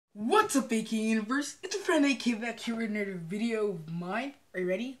What's up, AK Universe? It's your friend AK back here with another video of mine. Are you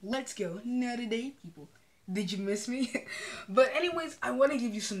ready? Let's go. Now today, people. Did you miss me? But anyways, I want to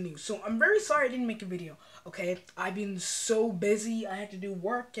give you some news. So I'm very sorry I didn't make a video, okay? I've been so busy. I had to do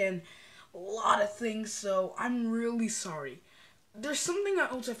work and a lot of things, so I'm really sorry. There's something I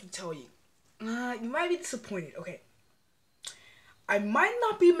also have to tell you. You might be disappointed, okay? I might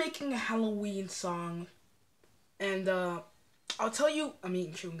not be making a Halloween song, and I'll tell you,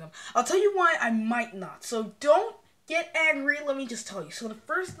 chewing gum. I'll tell you why I might not. So don't get angry. Let me just tell you. So the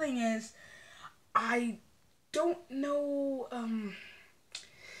first thing is, I don't know,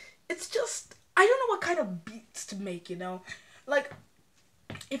 it's just, I don't know what kind of beats to make, you know? Like,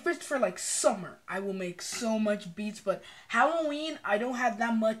 if it's for like summer, I will make so much beats, but Halloween, I don't have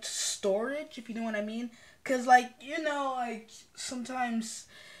that much storage, if you know what I mean. Cause like, sometimes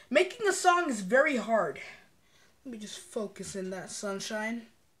making a song is very hard. Let me just focus in that sunshine.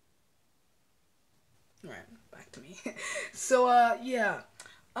 Alright, back to me. So, yeah.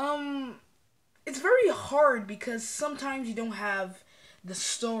 It's very hard because sometimes you don't have the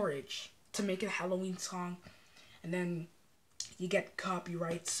storage to make a Halloween song. And then you get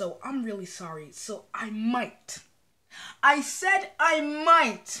copyright. So, I'm really sorry. So, I said I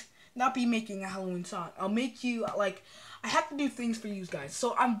might not be making a Halloween song. I'll make you, I have to do things for you guys.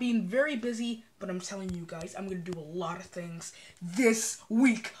 So I'm being very busy, but I'm telling you guys, I'm going to do a lot of things this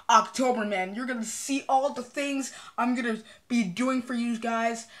week, October, man. You're going to see all the things I'm going to be doing for you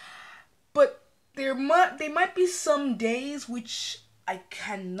guys. But there might be some days which I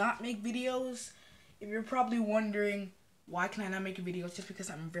cannot make videos. If you're probably wondering, why can I not make a video? It's just because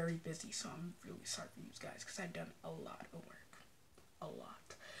I'm very busy. So I'm really sorry for you guys because I've done a lot of work. A lot.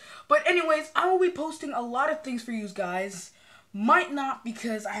 But anyways, I will be posting a lot of things for you guys. Might not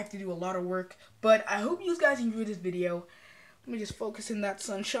because I have to do a lot of work. But I hope you guys enjoyed this video. Let me just focus in that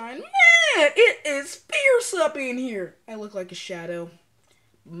sunshine. Man, it is fierce up in here. I look like a shadow.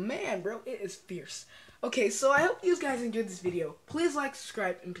 Man, bro, it is fierce. Okay, so I hope you guys enjoyed this video. Please like,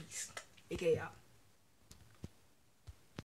 subscribe, and peace. AK out.